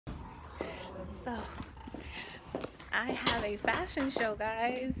So I have a fashion show,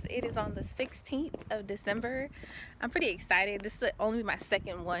 guys. It is on the 16th of December. I'm pretty excited. This is only my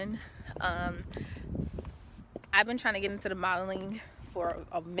second one. I've been trying to get into the modeling for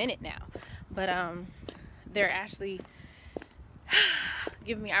a minute now, but they're actually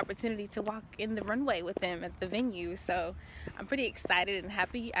giving me opportunity to walk in the runway with them at the venue, so I'm pretty excited and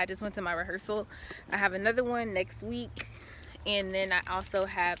happy. I just went to my rehearsal. I have another one next week, and then I also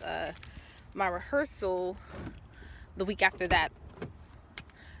have my rehearsal the week after that,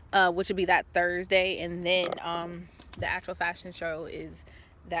 which would be that Thursday, and then the actual fashion show is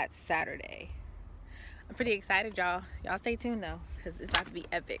that Saturday. I'm pretty excited, y'all. Y'all stay tuned though, because it's about to be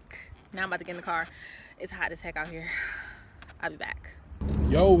epic. Now I'm about to get in the car. It's hot as heck out here. I'll be back.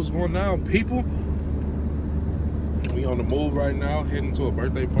 Yo, what's going on, people? We on the move right now, heading to a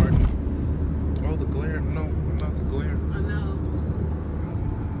birthday party. Oh, the glare. No, not the glare. I know.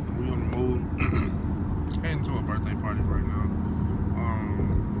 We on the move, heading to a birthday party right now.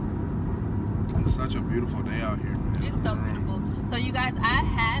 It's such a beautiful day out here, man. It's so beautiful. So you guys, I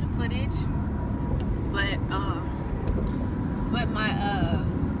had footage, but my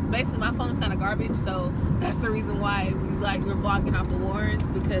basically my phone's kind of garbage, so that's the reason why we're vlogging off of Warren's,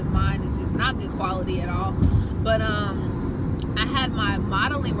 because mine is just not good quality at all. But I had my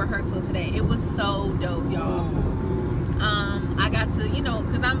modeling rehearsal today. It was so dope, y'all. I got to, you know,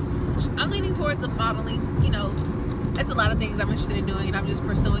 because I'm leaning towards the modeling, you know. It's a lot of things I'm interested in doing, and I'm just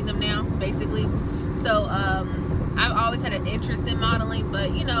pursuing them now, basically. So I've always had an interest in modeling,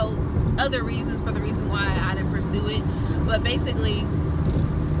 but you know, other reasons for the reason why I didn't pursue it. But basically,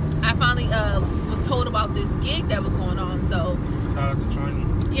 I finally was told about this gig that was going on. So shout out to China.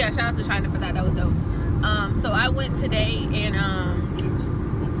 Yeah, shout out to China for that. That was dope. So I went today, and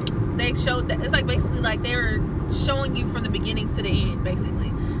they showed that it's like basically like they were showing you from the beginning to the end,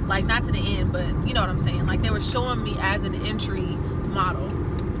 basically. Like not to the end, but you know what I'm saying. Like they were showing me as an entry model.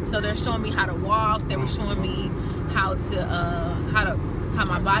 So they're showing me how to walk. They were showing me how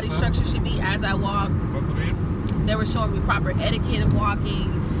my body structure should be as I walk. They were showing me proper etiquette of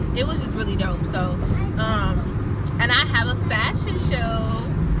walking. It was just really dope. So, and I have a fashion show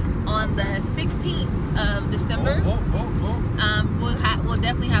on the 16th of December. We'll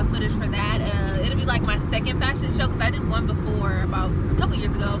definitely have footage for that. It'll be like my second fashion show, because I did one before about a couple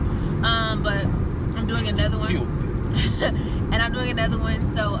years ago. But I'm doing another one. And I'm doing another one,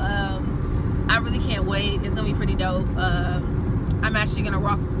 so I really can't wait. It's gonna be pretty dope. I'm actually gonna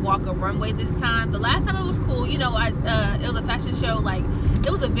walk a runway this time. The last time it was cool, you know. It was a fashion show, like it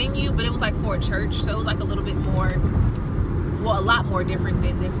was a venue, but it was like for a church, so it was like a little bit more, well, a lot more different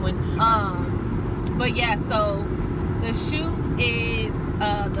than this one. But yeah, so the shoot is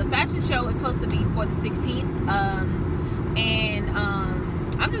the fashion show is supposed to be for the 16th, and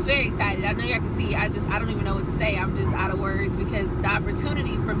I'm just very excited. I know y'all can see. I don't even know what to say. I'm just out of words, because the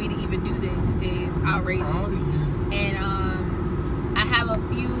opportunity for me to even do this is outrageous. And I have a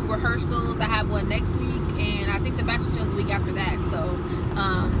few rehearsals. I have one next week, and I think the fashion show is the week after that. So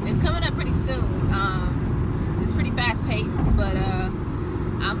it's coming up pretty soon. It's pretty fast paced, but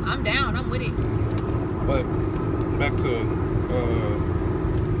I'm down. I'm with it. But back to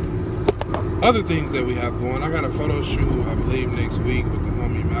other things that we have going. I got a photo shoot, I believe, next week with the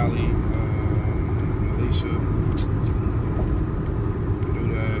homie Mally, Alicia. Do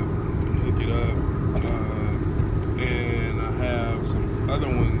that, hook it up, and I have some other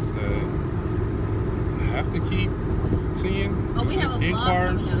ones that I have to keep seeing. Oh, we have a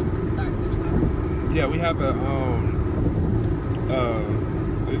vlog coming out too. Sorry to cut you off. Yeah, we have a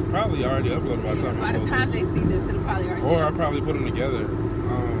it's probably already uploaded by the time. By the time they see this, it'll probably already. Or I'll probably put them together.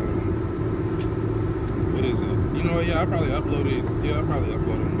 What is it? You know what? Yeah, I probably uploaded. Yeah, I probably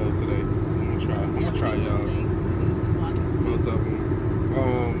uploaded them both today. I'm gonna try y'all. Both of them.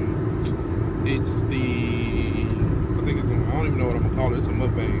 It's the. I think it's. I don't even know what I'm gonna call it. It's a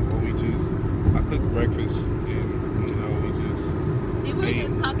mukbang where we just. I cook breakfast, and you know we just. And we're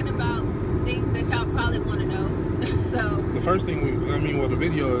just talking about things that y'all probably want to know. So the first thing the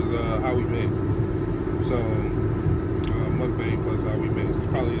video is how we met. So mukbang plus how we met.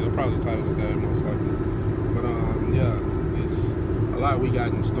 They'll probably title it that most likely. But yeah, it's a lot we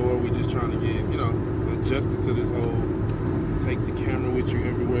got in store. We just trying to get, you know, adjusted to this whole take the camera with you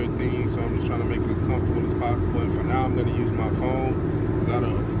everywhere thing. So I'm just trying to make it as comfortable as possible. And for now, I'm gonna use my phone, because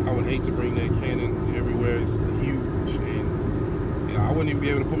I would hate to bring that Canon everywhere. It's huge, and I wouldn't even be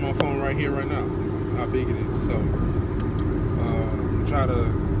able to put my phone right here, right now. This is how big it is. So try to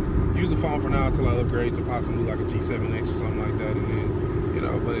use the phone for now until I upgrade to possibly like a G7X or something like that, and then, you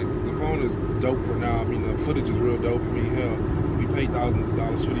know, but the phone is dope for now. I mean, the footage is real dope. I mean, hell, we pay thousands of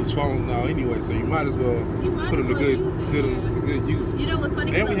dollars for these phones now anyway, so you might as well put them to good use. You know what's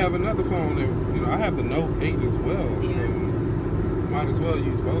funny? And we have another phone that, you know, I have the Note 8 as well, so might as well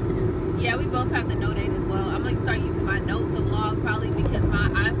use both of them. Yeah, we both have the Note 8 as well. I'm gonna start using my Note to vlog probably because my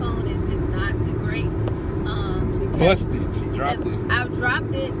iPhone is just not too great. Busted. She dropped it. I've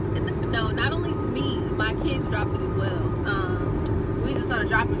dropped it. No, not only me, my kids dropped it as well. We just on a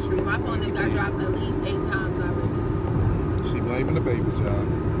dropping streak. My phone then got dropped at least 8 times already. She blaming the babies, y'all.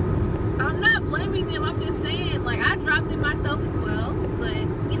 I'm not blaming them. I'm just saying, like, I dropped it myself as well, but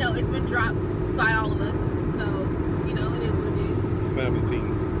you know, it's been dropped by all of us, so you know, it is what it is. It's a family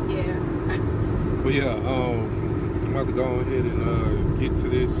team. Yeah. But yeah, I'm about to go ahead and get to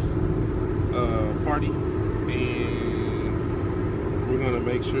this party, and we're gonna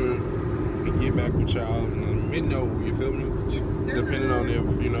make sure we get back with y'all in the mid-no, you feel me? Yes, sir. Depending on if,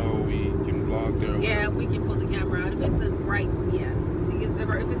 you know, we can vlog there. Yeah, if we can pull the camera out. If it's the right, yeah. If it's the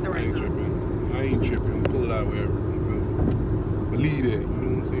right I ain't tripping. We'll pull it out wherever. Believe that, you know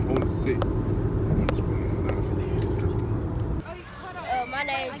what I'm saying? On the set. I'm just playing, not affiliated. My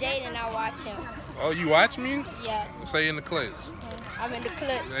name's Jaden, I watch him. Oh, you watch me? Yeah. Say in the clips. I'm in the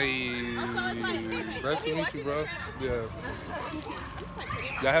clips. Hey, nice to meet you, bro. Yeah.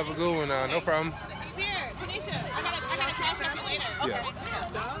 Y'all have a good one now. No problem. Here, Tanisha, I gotta cash out you later. Yeah.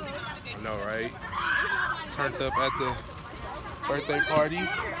 I know, right? Turned up at the birthday party.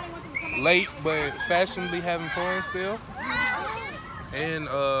 Late, but fashionably having fun still. And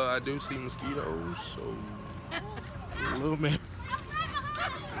I do see mosquitoes, so a little man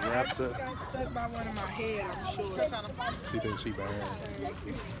wrapped up. Got stuck by one of my head, I'm sure. She thinks she bad.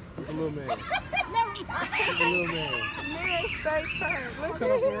 Look a little man. Look a little man. Man, stay turned. Look Cut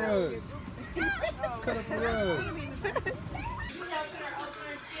up the rug. Cut up the rug.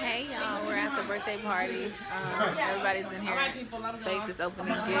 Hey y'all, we're at the birthday party. Everybody's in here. Faith is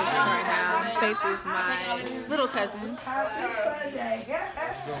opening gifts right now. Faith is my little cousin. Hey,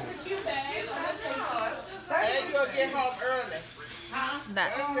 you gonna get home early.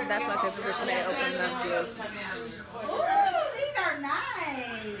 That's my cousin for today, opening up gifts. Ooh, these are nice.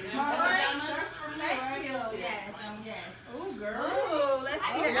 Ooh, girl. Ooh, let's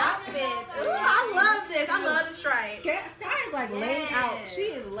see the outfits. Ooh, I love this. I love the stripe. Sky is like laid out. She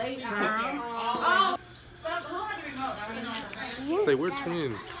is laid out. Say we're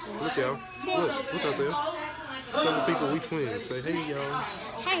twins. Look, y'all. Look, I said. Tell the people we twins. Say, hey, y'all.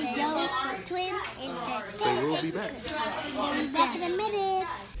 Hey, yo, twins in Say, we'll be back. back in a minute.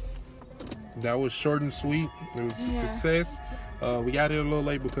 That was short and sweet. It was a success. We got here a little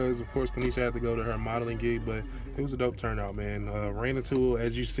late because, of course, Kanisha had to go to her modeling gig, but it was a dope turnout, man. Ran into,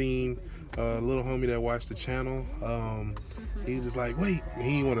 as you seen, a little homie that watched the channel. He was just like, wait. He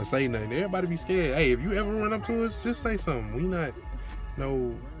didn't want to say nothing. Everybody be scared. Hey, if you ever run up to us, just say something. We not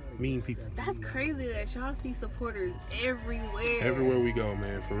no mean people. That's crazy that y'all see supporters everywhere. Everywhere we go,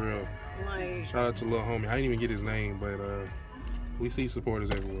 man, for real. Like, Shout out to little homie. I didn't even get his name, but we see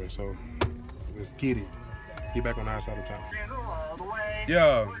supporters everywhere, so let's get it. Let's get back on our side of town.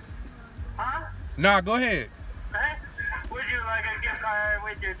 Yeah. Huh? Nah, go ahead. Hey? Would you like a gift card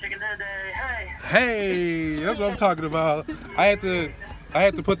with your chicken today? Hey. Hey, that's what I'm talking about. I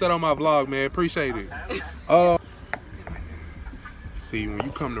had to put that on my vlog, man. Appreciate it. See, when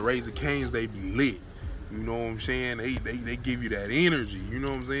you come to Raising Cane's, they be lit. You know what I'm saying? They give you that energy. You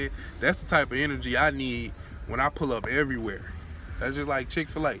know what I'm saying? That's the type of energy I need when I pull up everywhere. That's just like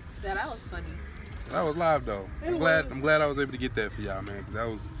Chick-fil-A. that was funny. That was live though. I'm glad I was able to get that for y'all, man. 'Cause that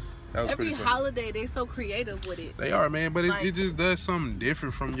was Every pretty funny. holiday, they so creative with it. They are, man, but Like, it just does something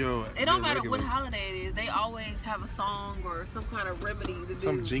different from your. It don't your matter regular, what holiday it is. They always have a song or some kind of remedy to do.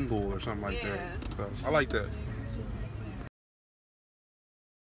 some jingle or something like that. So I like that.